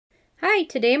Hi,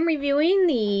 today I'm reviewing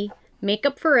the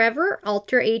Makeup Forever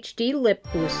Ultra HD Lip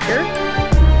Booster.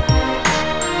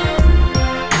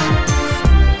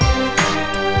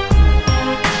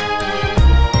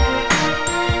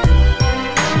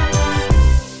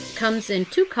 Comes in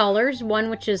two colors,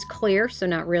 one which is clear, so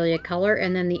not really a color,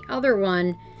 and then the other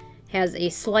one has a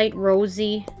slight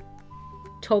rosy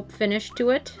taupe finish to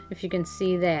it, if you can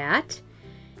see that.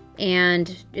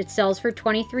 And it sells for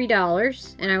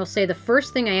 $23. And I will say the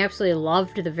first thing I absolutely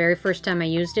loved the very first time I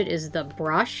used it is the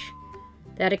brush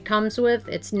that it comes with.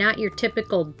 It's not your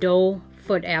typical doe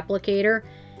foot applicator.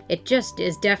 It just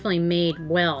is definitely made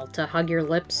well to hug your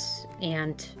lips,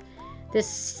 and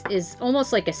this is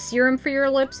almost like a serum for your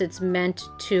lips. It's meant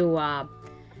to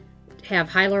have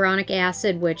hyaluronic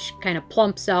acid, which kind of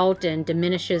plumps out and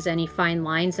diminishes any fine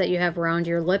lines that you have around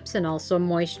your lips and also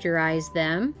moisturize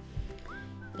them.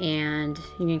 And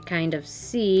you can kind of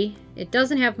see it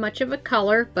doesn't have much of a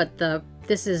color, but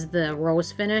this is the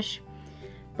rose finish,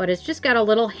 but it's just got a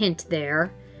little hint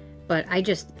there. But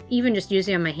even just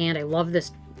using it on my hand, I love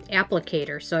this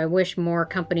applicator, so I wish more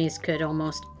companies could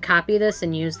almost copy this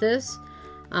and use this.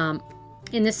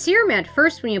 In the serum, at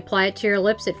first when you apply it to your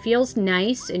lips, it feels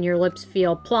nice and your lips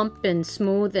feel plump and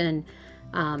smooth, and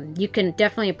you can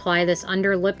definitely apply this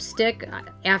under lipstick.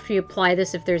 After you apply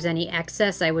this, if there's any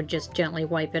excess, I would just gently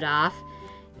wipe it off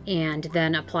and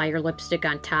then apply your lipstick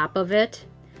on top of it.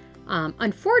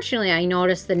 Unfortunately, I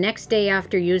noticed the next day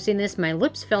after using this, my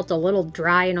lips felt a little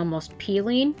dry and almost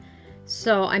peeling.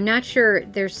 So I'm not sure,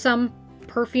 there's some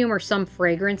perfume or some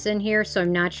fragrance in here, so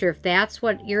I'm not sure if that's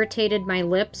what irritated my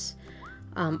lips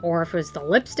or if it was the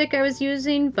lipstick I was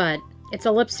using, but it's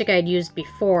a lipstick I'd used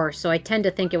before, so I tend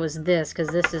to think it was this because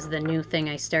this is the new thing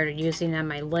I started using on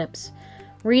my lips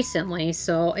recently.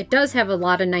 So it does have a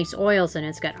lot of nice oils in it.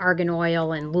 It's got argan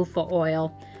oil and loofah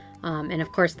oil, and of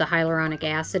course the hyaluronic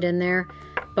acid in there.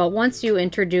 But once you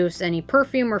introduce any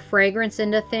perfume or fragrance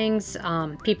into things,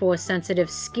 people with sensitive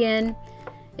skin,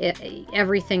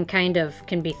 everything kind of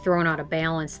can be thrown out of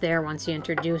balance there once you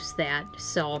introduce that.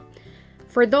 So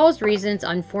for those reasons,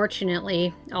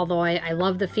 unfortunately, although I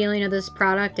love the feeling of this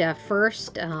product at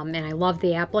first, and I love the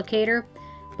applicator,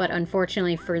 but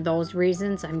unfortunately for those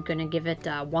reasons, I'm going to give it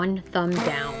one thumb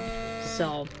down.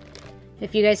 So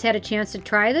if you guys had a chance to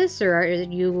try this, or are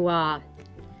you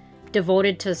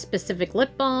devoted to a specific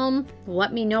lip balm,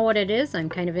 let me know what it is. I'm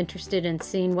kind of interested in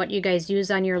seeing what you guys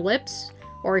use on your lips,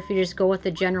 or if you just go with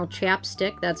the general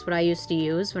chapstick. That's what I used to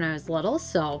use when I was little,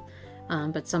 so...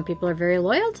 but some people are very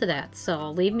loyal to that,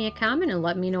 so leave me a comment and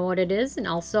let me know what it is, and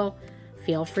also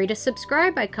feel free to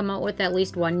subscribe. I come out with at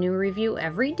least one new review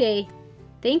every day.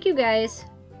 Thank you guys.